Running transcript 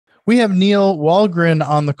We have Neil Wahlgren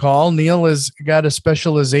on the call. Neil has got a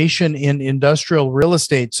specialization in industrial real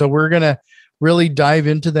estate. So we're going to really dive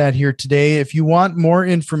into that here today. If you want more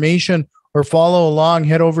information or follow along,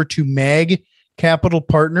 head over to MAG Capital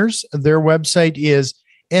Partners. Their website is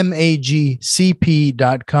magcp.com.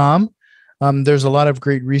 There's a lot of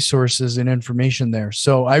great resources and information there.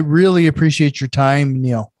 So I really appreciate your time,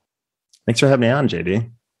 Neil. Thanks for having me on,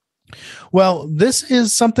 JD. Well, this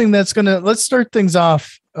is something that's let's start things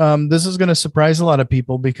off. This is going to surprise a lot of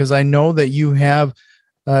people because I know that you have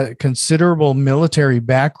a considerable military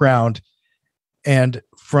background, and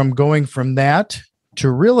going from that to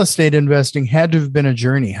real estate investing had to have been a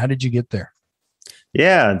journey. How did you get there?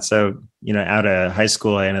 Yeah. And so, out of high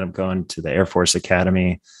school, I ended up going to the Air Force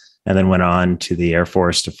Academy and then went on to the Air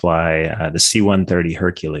Force to fly the C-130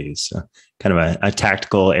 Hercules, kind of a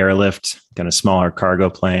tactical airlift, kind of smaller cargo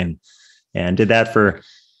plane, and did that for,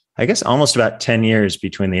 I guess, almost about 10 years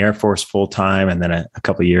between the Air Force full time and then a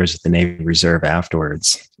couple of years at the Navy Reserve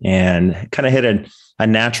afterwards, and kind of hit a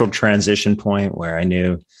natural transition point where I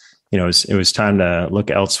knew, it was time to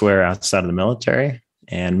look elsewhere outside of the military.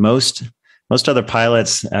 And most other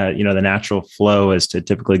pilots, the natural flow is to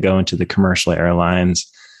typically go into the commercial airlines.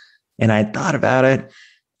 And I thought about it,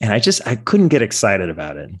 and I couldn't get excited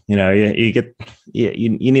about it. You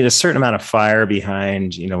need a certain amount of fire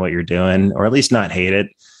behind, what you're doing, or at least not hate it.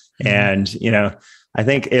 And, I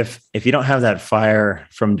think if you don't have that fire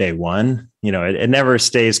from day one, it never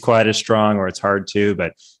stays quite as strong, or it's hard to,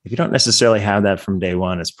 but if you don't necessarily have that from day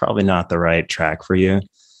one, it's probably not the right track for you.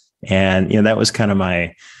 And, that was kind of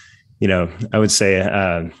my, I would say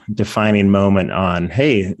a defining moment on,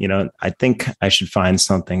 hey, I think I should find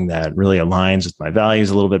something that really aligns with my values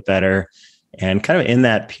a little bit better. And kind of in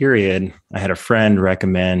that period, I had a friend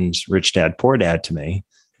recommend Rich Dad, Poor Dad to me.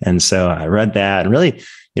 And so I read that and really,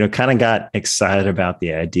 kind of got excited about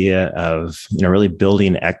the idea of, really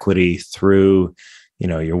building equity through,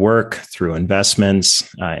 your work, through investments,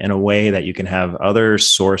 in a way that you can have other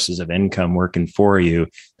sources of income working for you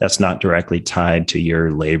that's not directly tied to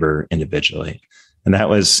your labor individually. And that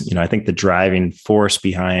was, I think the driving force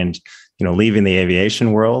behind, leaving the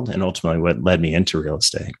aviation world and ultimately what led me into real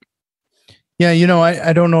estate. Yeah,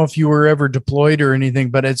 I don't know if you were ever deployed or anything,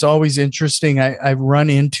 but it's always interesting. I've run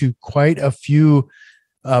into quite a few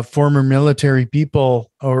former military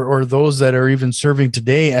people or those that are even serving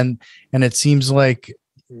today. And it seems like,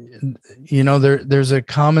 there's a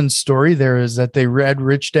common story there is that they read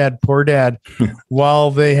Rich Dad, Poor Dad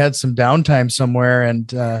while they had some downtime somewhere.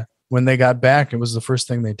 And when they got back, it was the first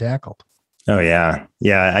thing they tackled. Oh, yeah.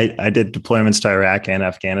 Yeah. I did deployments to Iraq and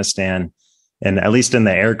Afghanistan. And at least in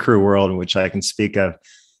the aircrew world, which I can speak of,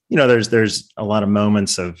 there's a lot of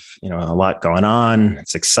moments of, a lot going on.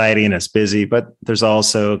 It's exciting, it's busy, but there's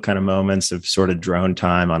also kind of moments of sort of drone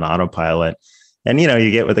time on autopilot. And,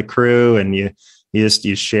 you get with a crew and you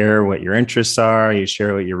share what your interests are, you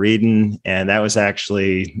share what you're reading. And that was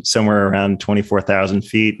actually somewhere around 24,000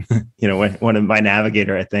 feet. One of my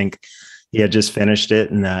navigator, I think he had just finished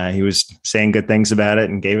it and he was saying good things about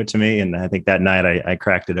it and gave it to me. And I think that night I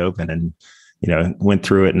cracked it open and went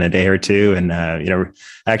through it in a day or two and,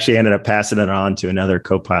 actually ended up passing it on to another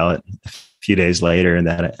co-pilot a few days later. And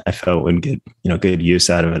that I felt would get, good use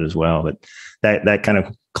out of it as well. But that kind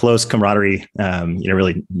of close camaraderie,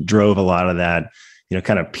 really drove a lot of that,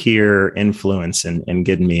 kind of peer influence and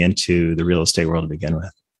getting me into the real estate world to begin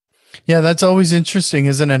with. Yeah, that's always interesting,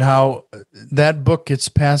 isn't it? How that book gets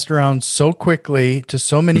passed around so quickly to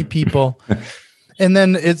so many people. And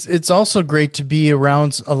then it's also great to be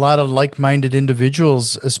around a lot of like-minded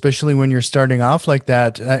individuals, especially when you're starting off like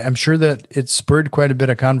that. I'm sure that it spurred quite a bit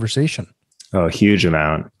of conversation. Oh, a huge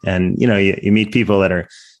amount. And, you meet people that are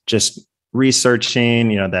just researching,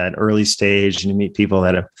 that early stage, and you meet people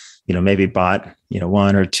that have, maybe bought,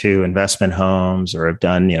 one or two investment homes or have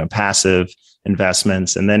done, passive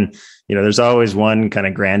investments. And then, there's always one kind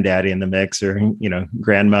of granddaddy in the mix or,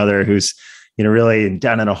 grandmother who's, really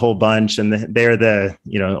done it a whole bunch. And they're the,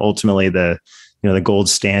 ultimately the gold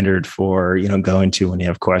standard for, going to when you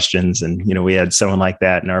have questions. And, we had someone like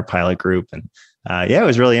that in our pilot group. And it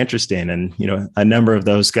was really interesting. And, a number of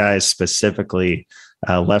those guys specifically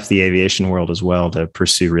left the aviation world as well to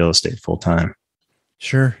pursue real estate full time.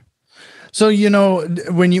 Sure. So,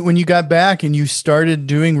 when you got back and you started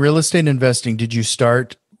doing real estate investing, did you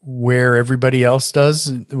start where everybody else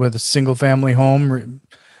does with a single family home?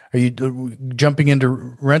 Are you jumping into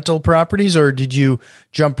rental properties, or did you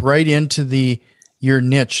jump right into your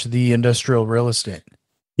niche, the industrial real estate?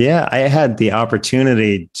 Yeah, I had the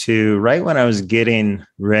opportunity to, right when I was getting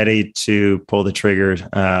ready to pull the trigger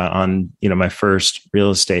on, my first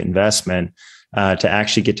real estate investment, to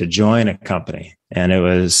actually get to join a company. And it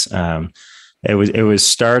was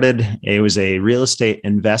started, it was a real estate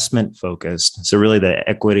investment focused. So really the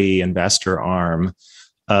equity investor arm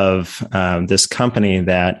of this company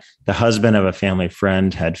that the husband of a family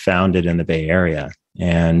friend had founded in the Bay Area.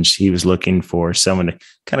 And he was looking for someone to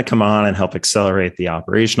kind of come on and help accelerate the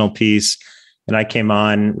operational piece. And I came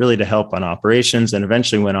on really to help on operations and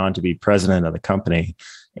eventually went on to be president of the company.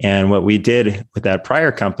 And what we did with that prior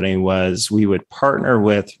company was we would partner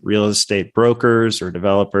with real estate brokers or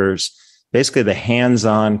developers, basically the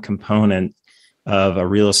hands-on component of a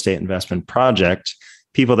real estate investment project,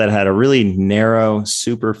 people that had a really narrow,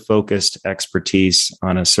 super focused expertise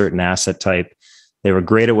on a certain asset type. They were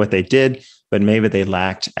great at what they did, but maybe they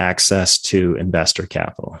lacked access to investor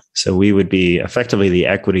capital. So we would be effectively the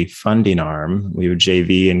equity funding arm. We would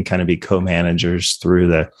JV and kind of be co-managers through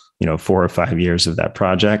the 4 or 5 years of that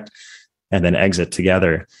project and then exit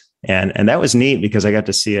together. And that was neat because I got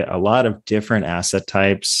to see a lot of different asset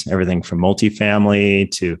types, everything from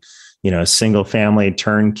multifamily to single family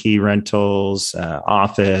turnkey rentals,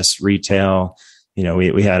 office, retail.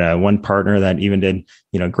 We had one partner that even did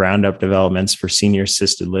ground up developments for senior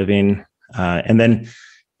assisted living. And then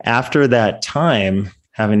after that time,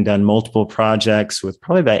 having done multiple projects with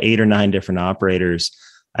probably about 8 or 9 different operators,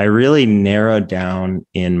 I really narrowed down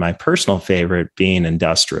in my personal favorite being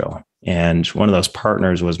industrial. And one of those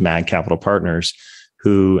partners was Mag Capital Partners,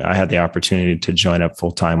 who I had the opportunity to join up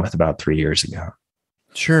full time with about 3 years ago.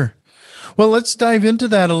 Sure. Well, let's dive into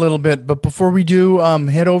that a little bit. But before we do,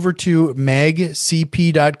 head over to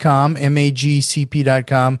magcp.com,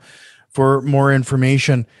 magcp.com for more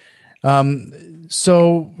information.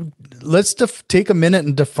 So let's take a minute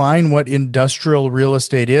and define what industrial real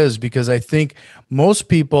estate is, because I think most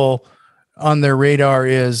people on their radar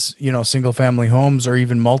is, single family homes or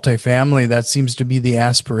even multifamily. That seems to be the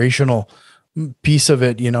aspirational piece of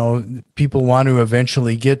it. People want to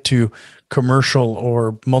eventually get to commercial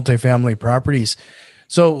or multifamily properties.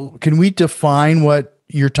 So can we define what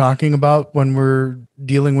you're talking about when we're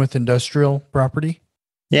dealing with industrial property?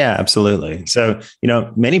 Yeah, absolutely. So,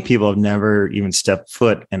 many people have never even stepped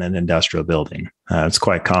foot in an industrial building. It's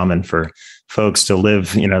quite common for folks to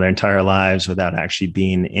live, their entire lives without actually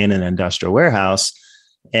being in an industrial warehouse.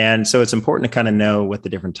 And so it's important to kind of know what the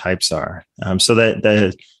different types are. So that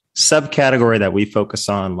the subcategory that we focus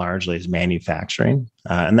on largely is manufacturing.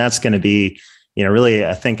 And that's going to be, really,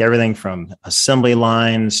 I think everything from assembly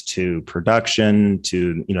lines to production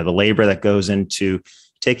to, the labor that goes into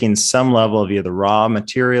taking some level of either raw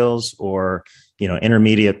materials or,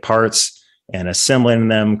 intermediate parts and assembling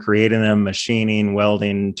them, creating them, machining,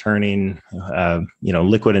 welding, turning,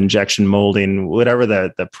 liquid injection molding, whatever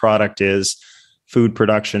the product is, food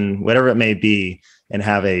production, whatever it may be, and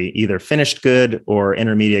have a either finished good or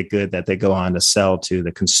intermediate good that they go on to sell to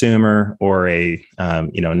the consumer or a,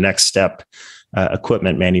 next step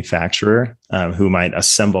equipment manufacturer who might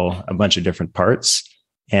assemble a bunch of different parts.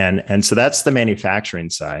 And so that's the manufacturing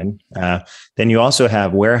side. Then you also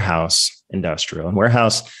have warehouse industrial. And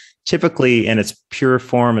warehouse typically in its pure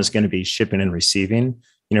form is going to be shipping and receiving,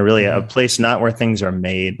 really a place not where things are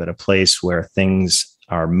made, but a place where things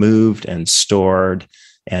are moved and stored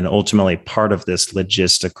and ultimately part of this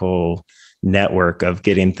logistical network of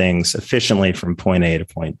getting things efficiently from point A to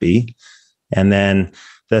point B. And then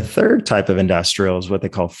the third type of industrial is what they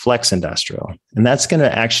call flex industrial. And that's going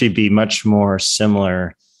to actually be much more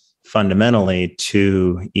similar fundamentally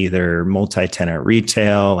to either multi-tenant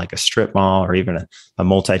retail, like a strip mall, or even a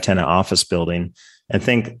multi-tenant office building. And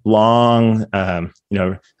think long,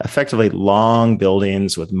 effectively long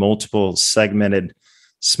buildings with multiple segmented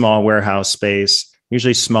small warehouse space,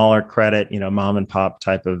 usually smaller credit, mom and pop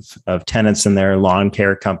type of tenants in there, lawn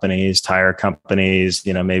care companies, tire companies,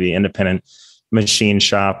 maybe independent machine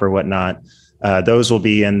shop or whatnot. Those will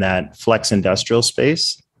be in that flex industrial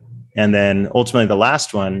space. And then ultimately the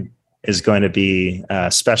last one is going to be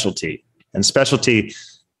specialty. And specialty,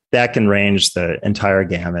 that can range the entire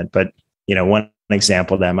gamut. But, one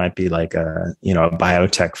example that might be like a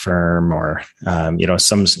biotech firm or,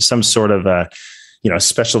 some sort of a,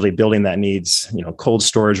 specialty building that needs, cold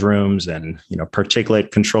storage rooms and,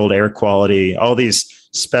 particulate controlled air quality, all these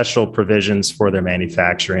special provisions for their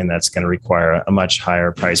manufacturing that's going to require a much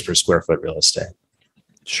higher price per square foot real estate.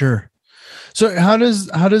 Sure. So how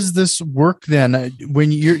does this work then?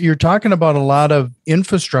 When you're talking about a lot of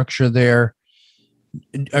infrastructure there,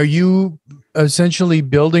 are you essentially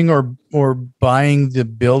building or buying the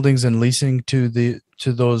buildings and leasing to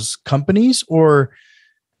those companies,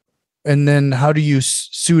 and then how do you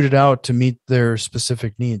suit it out to meet their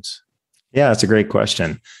specific needs? Yeah, that's a great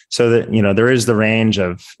question. So that, there is the range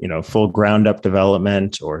of, full ground up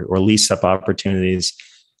development or lease up opportunities.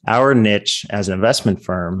 Our niche as an investment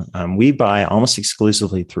firm, we buy almost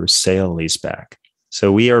exclusively through sale-leaseback.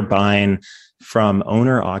 So we are buying from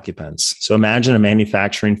owner occupants. So imagine a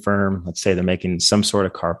manufacturing firm, let's say they're making some sort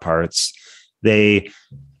of car parts. They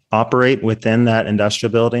operate within that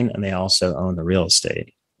industrial building and they also own the real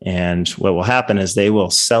estate. And what will happen is they will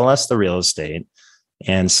sell us the real estate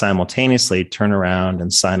and simultaneously turn around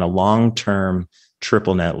and sign a long-term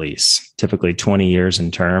triple net lease, typically 20 years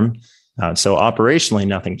in term. So operationally,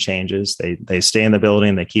 nothing changes. They stay in the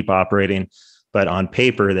building, they keep operating, but on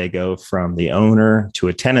paper, they go from the owner to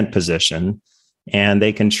a tenant position, and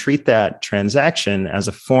they can treat that transaction as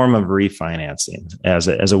a form of refinancing,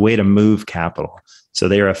 as a way to move capital. So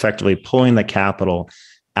they are effectively pulling the capital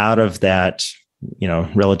out of that,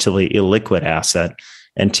 relatively illiquid asset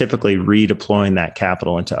and typically redeploying that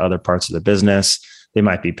capital into other parts of the business. They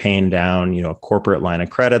might be paying down, a corporate line of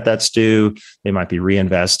credit that's due. They might be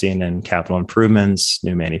reinvesting in capital improvements,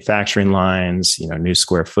 new manufacturing lines, new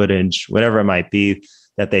square footage, whatever it might be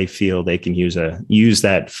that they feel they can use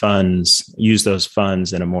those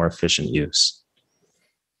funds in a more efficient use.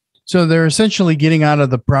 So they're essentially getting out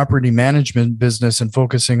of the property management business and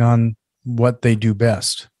focusing on what they do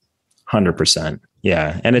best. 100%.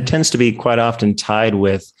 Yeah. And it tends to be quite often tied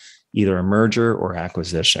with either a merger or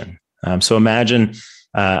acquisition. So imagine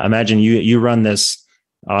you run this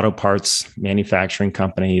auto parts manufacturing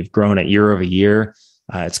company. You've grown it year over year.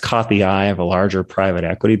 It's caught the eye of a larger private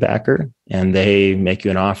equity backer, and they make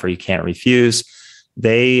you an offer you can't refuse.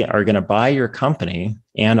 They are going to buy your company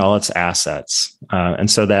and all its assets. And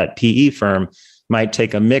so that PE firm might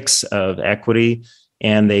take a mix of equity,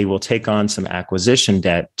 and they will take on some acquisition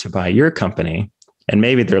debt to buy your company. And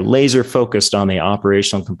maybe they're laser focused on the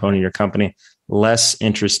operational component of your company, less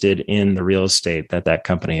interested in the real estate that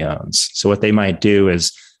company owns. So what they might do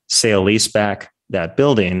is sale lease back that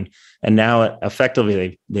building. And now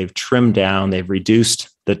effectively they've trimmed down, they've reduced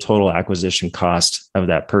the total acquisition cost of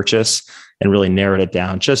that purchase and really narrowed it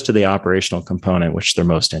down just to the operational component, which they're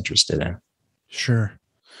most interested in. Sure.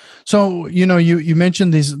 So, you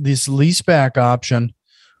mentioned this lease back option.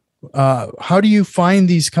 How do you find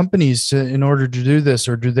these companies in order to do this,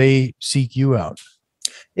 or do they seek you out?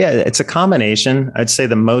 Yeah, it's a combination. I'd say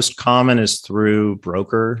the most common is through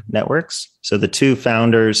broker networks. So the two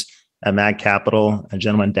founders at Mag Capital, a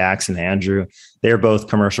gentleman, Dax and Andrew, they're both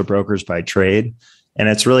commercial brokers by trade. And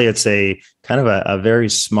it's a kind of a very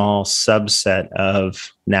small subset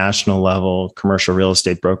of national level commercial real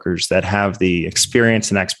estate brokers that have the experience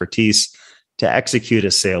and expertise to execute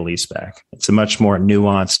a sale leaseback. It's a much more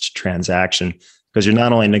nuanced transaction because you're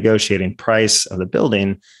not only negotiating price of the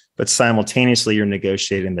building, but simultaneously you're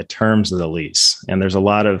negotiating the terms of the lease. And there's a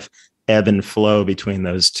lot of ebb and flow between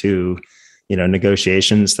those two,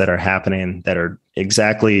 negotiations that are happening that are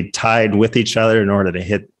exactly tied with each other in order to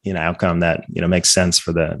hit, outcome that, makes sense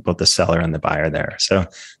for both the seller and the buyer there. So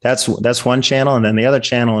that's one channel. And then the other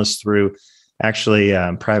channel is through actually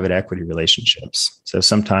private equity relationships. So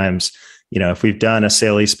sometimes, if we've done a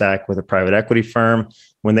sale leaseback with a private equity firm,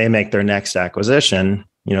 when they make their next acquisition,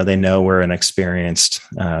 they know we're an experienced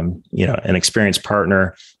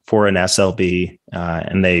partner for an SLB,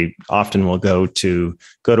 and they often will go to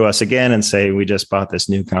us again and say, "We just bought this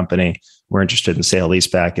new company. We're interested in sale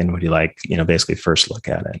leaseback, and would you like, basically first look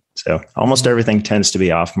at it?" So almost everything tends to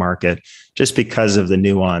be off market, just because of the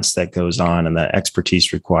nuance that goes on and the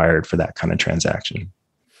expertise required for that kind of transaction.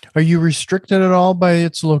 Are you restricted at all by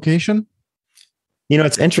its location?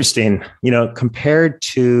 It's interesting. Compared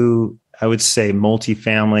to, I would say,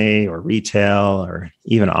 multifamily or retail or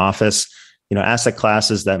even office, asset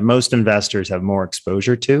classes that most investors have more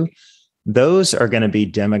exposure to, those are going to be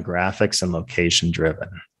demographics and location driven.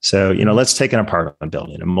 So, let's take an apartment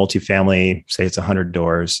building, a multifamily, say it's 100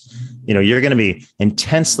 doors. You're going to be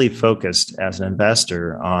intensely focused as an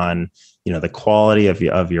investor on, the quality of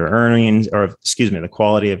your earnings, the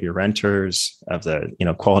quality of your renters, of the,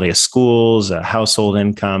 quality of schools, household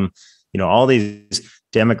income, all these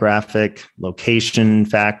demographic, location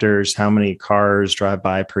factors, how many cars drive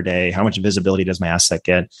by per day, how much visibility does my asset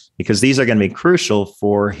get? Because these are going to be crucial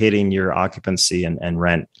for hitting your occupancy and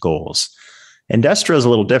rent goals. Industrial is a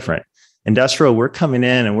little different. Industrial, we're coming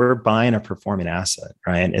in and we're buying a performing asset,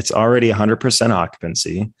 right? It's already 100%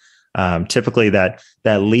 occupancy. Typically that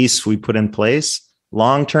lease we put in place,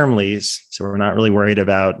 long-term lease. So we're not really worried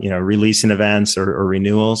about, releasing events or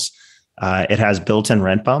renewals. It has built-in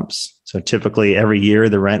rent bumps. So typically every year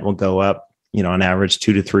the rent will go up, on average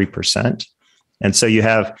 2 to 3%. And so you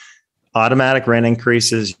have automatic rent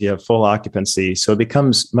increases, you have full occupancy. So it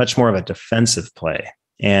becomes much more of a defensive play.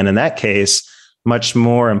 And in that case, much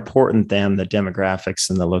more important than the demographics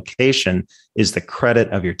and the location is the credit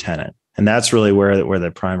of your tenant. And that's really where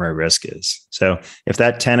the primary risk is. So if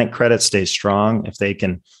that tenant credit stays strong, if they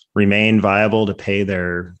can remain viable to pay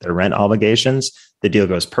their rent obligations, the deal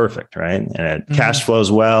goes perfect, right? And it cash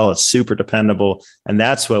flows well, it's super dependable. And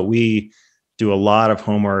that's what we do a lot of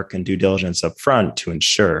homework and due diligence up front to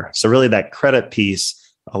ensure. So really that credit piece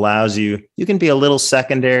allows you can be a little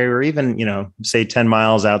secondary or even, say 10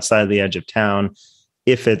 miles outside the edge of town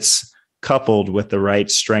if it's coupled with the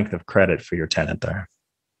right strength of credit for your tenant there.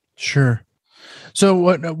 Sure. So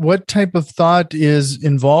what type of thought is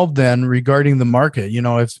involved then regarding the market?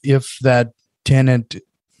 If that tenant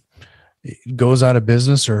goes out of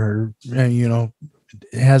business or,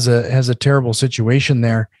 has a terrible situation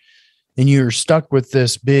there and you're stuck with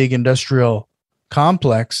this big industrial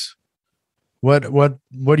complex, what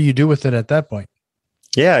do you do with it at that point?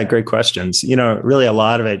 Yeah, great questions. Really a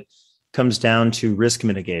lot of it comes down to risk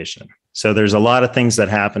mitigation. So there's a lot of things that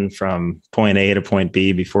happen from point A to point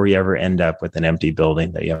B before you ever end up with an empty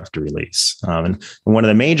building that you have to release. And one of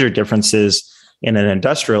the major differences in an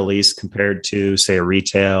industrial lease compared to, say, a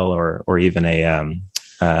retail or even a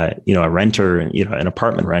renter, an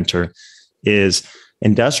apartment renter, is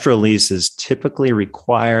industrial leases typically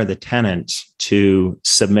require the tenant to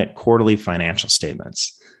submit quarterly financial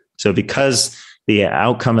statements. So because the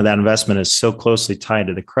outcome of that investment is so closely tied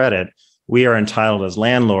to the credit, we are entitled as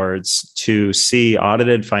landlords to see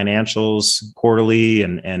audited financials quarterly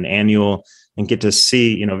and annual and get to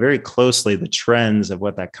see, very closely the trends of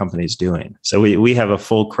what that company is doing. So we have a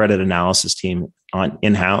full credit analysis team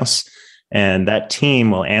in-house, and that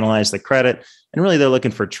team will analyze the credit, and really they're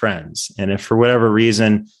looking for trends. And if for whatever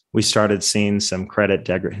reason we started seeing some credit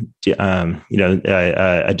a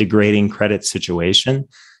degrading credit situation,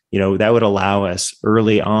 that would allow us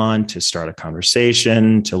early on to start a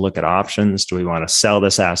conversation, to look at options. Do we want to sell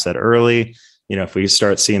this asset early? If we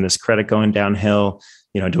start seeing this credit going downhill,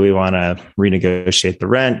 do we want to renegotiate the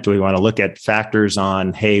rent? Do we want to look at factors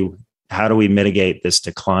on, hey, how do we mitigate this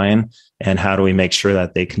decline? And how do we make sure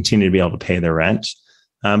that they continue to be able to pay their rent?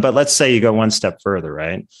 But let's say you go one step further,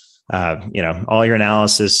 right? All your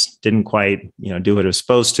analysis didn't quite, do what it was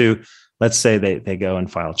supposed to. Let's say they go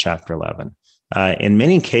and file Chapter 11. In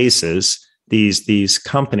many cases, these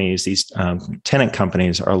companies, these tenant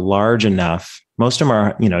companies are large enough. Most of them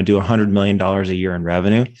are, do $100 million a year in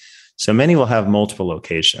revenue. So many will have multiple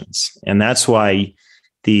locations. And that's why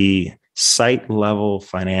the site level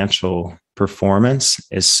financial performance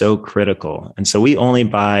is so critical. And so we only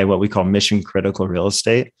buy what we call mission critical real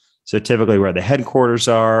estate. So typically where the headquarters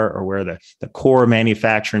are or where the core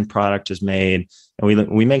manufacturing product is made. And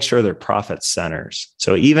we make sure they're profit centers.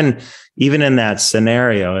 So even in that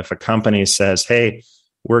scenario, if a company says, hey,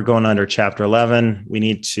 we're going under Chapter 11, we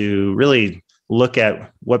need to really look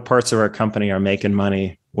at what parts of our company are making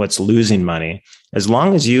money, what's losing money. As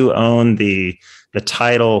long as you own the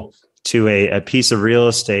title to a piece of real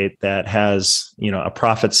estate that has, a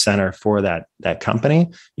profit center for that company,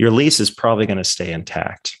 your lease is probably going to stay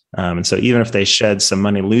intact. And so even if they shed some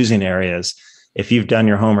money losing areas, if you've done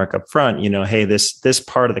your homework up front, hey, this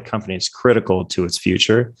part of the company is critical to its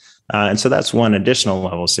future. And so that's one additional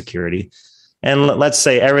level of security. And let's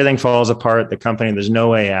say everything falls apart, the company, there's no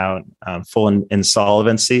way out, full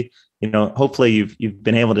insolvency. Hopefully you've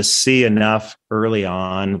been able to see enough early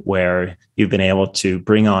on where you've been able to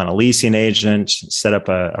bring on a leasing agent, set up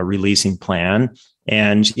a releasing plan.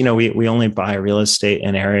 And, we only buy real estate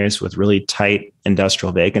in areas with really tight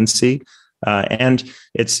industrial vacancy. And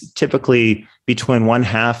it's typically between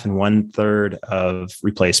 1/2 and 1/3 of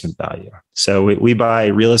replacement value. So we buy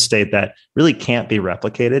real estate that really can't be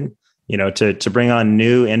replicated. To bring on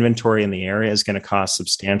new inventory in the area is going to cost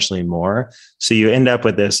substantially more. So you end up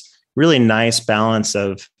with this really nice balance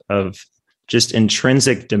of just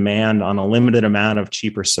intrinsic demand on a limited amount of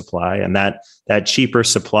cheaper supply. And that cheaper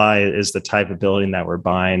supply is the type of building that we're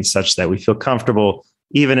buying such that we feel comfortable,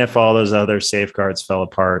 even if all those other safeguards fell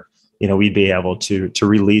apart, we'd be able to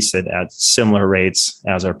release it at similar rates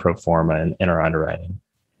as our pro forma in our underwriting.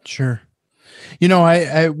 Sure.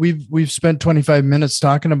 We've spent 25 minutes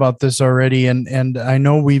talking about this already, and I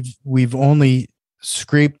know we've only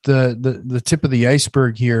scraped the tip of the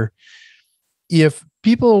iceberg here. If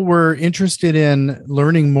people were interested in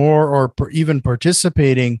learning more or even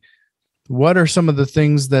participating, what are some of the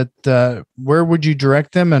things that where would you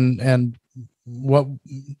direct them, and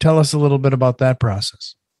tell us a little bit about that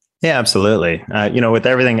process? Yeah, absolutely. With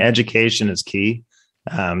everything, education is key.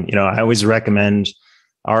 I always recommend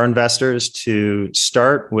our investors to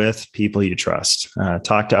start with people you trust.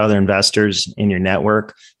 Talk to other investors in your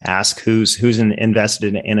network. Ask who's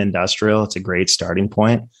invested in industrial. It's a great starting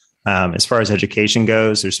point. As far as education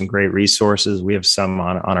goes, there's some great resources. We have some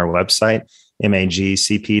on our website,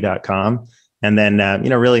 magcp.com. And then,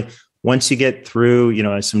 really, once you get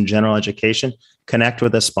through, some general education, connect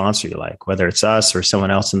with a sponsor you like, whether it's us or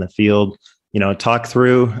someone else in the field. Talk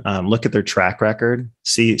through, look at their track record,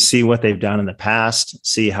 see what they've done in the past,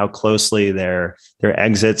 see how closely their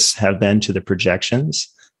exits have been to the projections.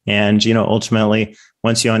 And, ultimately,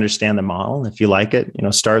 once you understand the model, if you like it,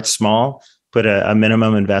 start small, put a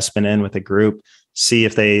minimum investment in with a group, see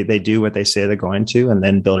if they do what they say they're going to, and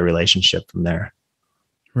then build a relationship from there.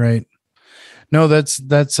 Right. No, that's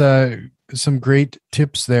some great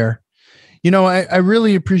tips there. I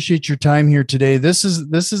really appreciate your time here today. This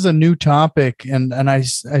is a new topic, and I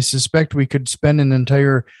suspect we could spend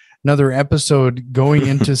another episode going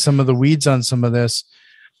into some of the weeds on some of this.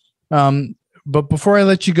 But before I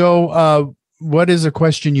let you go, what is a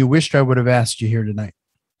question you wished I would have asked you here tonight?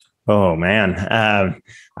 Oh man,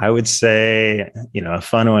 I would say a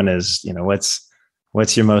fun one is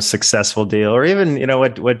what's your most successful deal, or even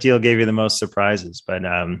what deal gave you the most surprises. But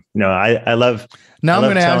I love. Now I'm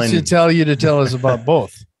going to have to tell you to tell us about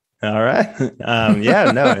both. All right.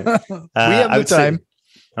 Yeah. No. We have the time.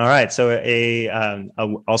 All right. So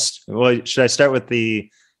should I start with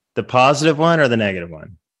the positive one or the negative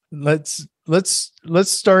one? Let's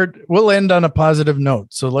start. We'll end on a positive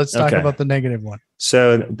note. So let's talk about the negative one.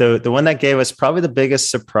 So the one that gave us probably the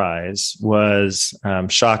biggest surprise was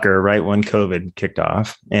shocker, right when COVID kicked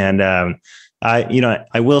off. And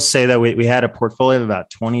I will say that we had a portfolio of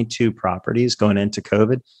about 22 properties going into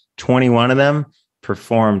COVID. 21 of them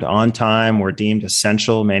performed on time, were deemed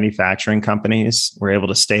essential manufacturing companies, were able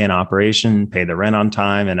to stay in operation, pay the rent on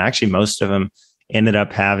time. And actually most of them ended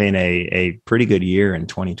up having a pretty good year in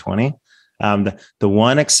 2020. The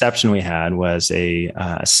one exception we had was a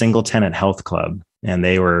single tenant health club, and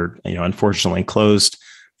they were, unfortunately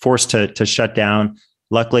forced to shut down.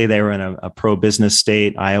 Luckily, they were in a pro-business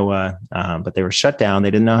state, Iowa, but they were shut down.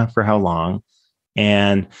 They didn't know for how long,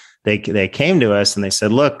 and they came to us and they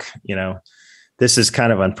said, "Look, this is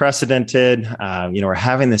kind of unprecedented. We're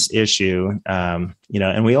having this issue,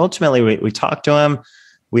 and we ultimately we talked to them.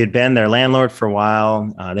 We had been their landlord for a while.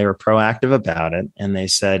 They were proactive about it. And they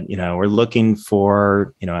said, we're looking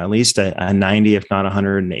for, at least a 90, if not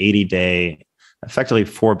 180 day, effectively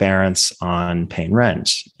forbearance on paying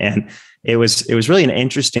rent. And it was really an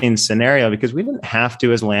interesting scenario because we didn't have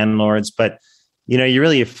to as landlords, but you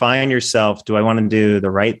really find yourself, do I want to do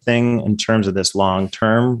the right thing in terms of this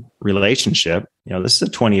long-term relationship? This is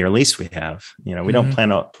a 20-year lease we have. We don't plan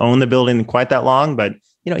to own the building quite that long, but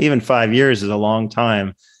even 5 years is a long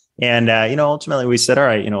time. And, ultimately we said, all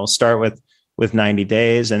right, we'll start with 90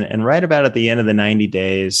 days. And right about at the end of the 90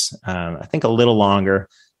 days, I think a little longer,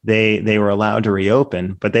 they were allowed to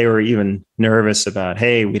reopen, but they were even nervous about,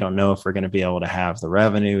 hey, we don't know if we're going to be able to have the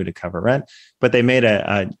revenue to cover rent. But they made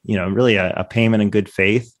really a payment in good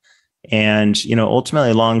faith. And,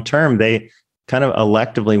 ultimately long term, they kind of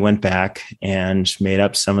electively went back and made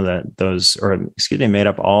up made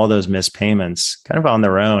up all those missed payments kind of on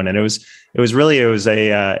their own. And it was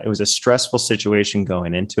a stressful situation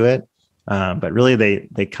going into it. But really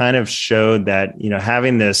they kind of showed that,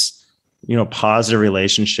 having this, positive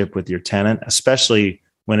relationship with your tenant, especially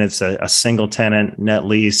when it's a single tenant net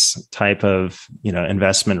lease type of,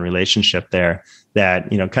 investment relationship there, that,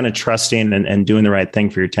 kind of trusting and doing the right thing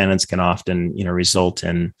for your tenants can often, result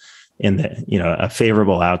in a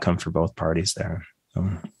favorable outcome for both parties there.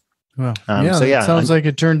 Well, it sounds like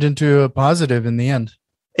it turned into a positive in the end.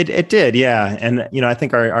 It did. Yeah. And, I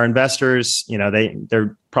think our investors,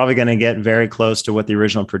 they're probably going to get very close to what the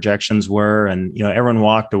original projections were. And, everyone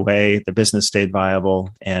walked away, the business stayed viable.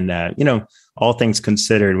 And, all things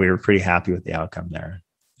considered, we were pretty happy with the outcome there.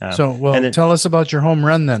 Tell us about your home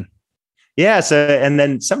run then. Yeah. So, and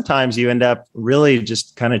then sometimes you end up really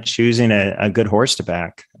just kind of choosing a good horse to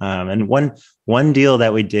back. And one deal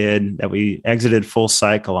that we did that we exited full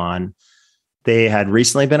cycle on, they had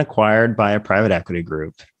recently been acquired by a private equity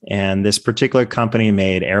group. And this particular company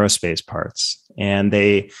made aerospace parts. And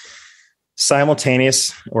they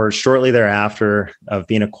simultaneous or shortly thereafter of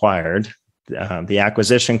being acquired, the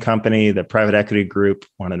acquisition company, the private equity group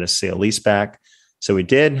wanted a sale-leaseback. So we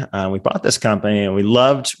did. We bought this company and we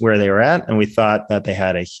loved where they were at. And we thought that they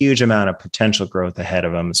had a huge amount of potential growth ahead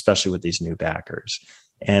of them, especially with these new backers.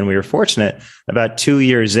 And we were fortunate about 2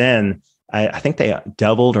 years in, I think they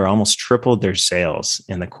doubled or almost tripled their sales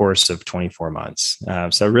in the course of 24 months.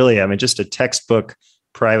 So really, just a textbook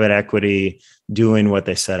private equity doing what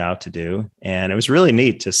they set out to do. And it was really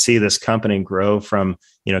neat to see this company grow from,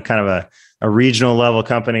 kind of a regional level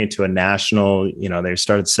company to a national. They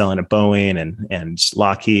started selling to Boeing and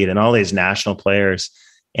Lockheed and all these national players.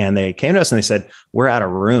 And they came to us and they said, we're out of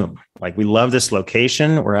room. Like, we love this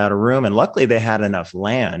location. We're out of room. And luckily they had enough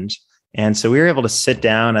land. And so we were able to sit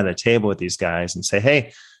down at a table with these guys and say,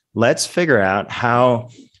 hey, let's figure out how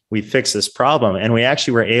we fix this problem. And we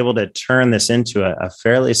actually were able to turn this into a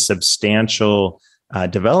fairly substantial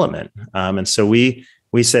development. And so we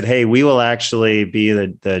said, hey, we will actually be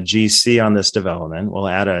the GC on this development. We'll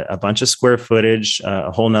add a bunch of square footage,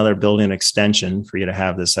 a whole nother building extension for you to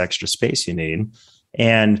have this extra space you need.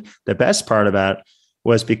 And the best part about it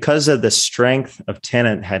was, because of the strength of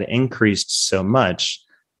tenant had increased so much,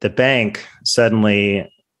 the bank suddenly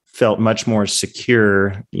felt much more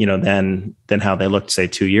secure, than how they looked, say,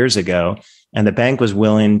 2 years ago. And the bank was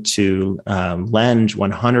willing to lend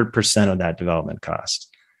 100% of that development cost.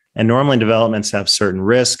 And normally developments have certain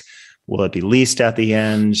risk. Will it be leased at the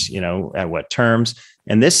end? At what terms?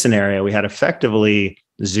 In this scenario, we had effectively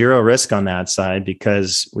zero risk on that side,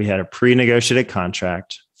 because we had a pre-negotiated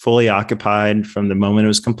contract, fully occupied from the moment it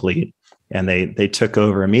was complete. And they took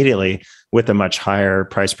over immediately with a much higher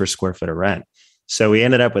price per square foot of rent. So we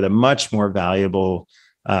ended up with a much more valuable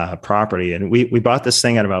property. And we bought this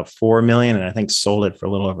thing at about $4 million, and I think sold it for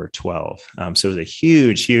a little over 12. So it was a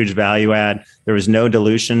huge, huge value add. There was no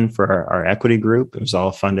dilution for our equity group. It was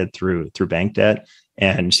all funded through bank debt.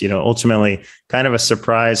 And, ultimately kind of a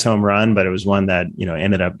surprise home run, but it was one that,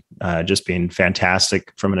 ended up just being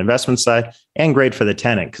fantastic from an investment side, and great for the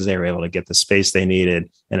tenant, because they were able to get the space they needed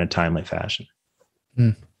in a timely fashion.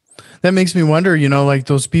 That makes me wonder, like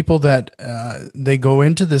those people that they go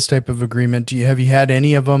into this type of agreement. Have you had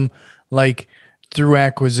any of them, like through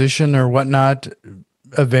acquisition or whatnot,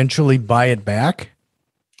 eventually buy it back?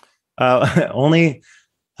 Only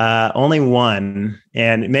one,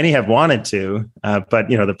 and many have wanted to, but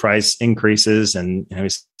the price increases, and we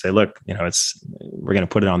say, look, we're going to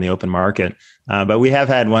put it on the open market. But we have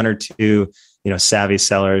had one or two, savvy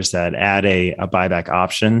sellers that add a buyback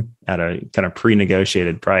option at a kind of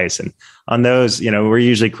pre-negotiated price. And on those, we're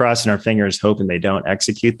usually crossing our fingers, hoping they don't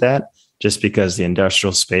execute that, just because the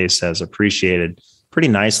industrial space has appreciated pretty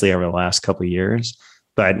nicely over the last couple of years.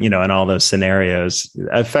 But, in all those scenarios,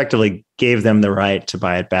 effectively gave them the right to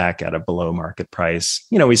buy it back at a below market price.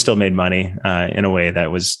 We still made money in a way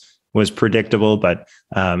that was predictable, but,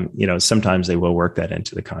 sometimes they will work that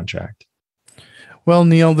into the contract. Well,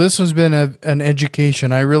 Neil, this has been an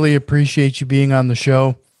education. I really appreciate you being on the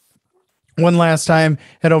show. One last time,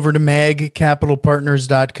 head over to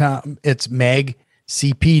magcapitalpartners.com. It's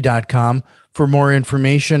magcp.com for more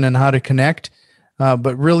information and how to connect.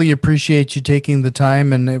 But really appreciate you taking the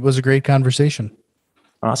time, and it was a great conversation.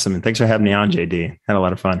 Awesome. And thanks for having me on, JD. Had a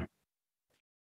lot of fun.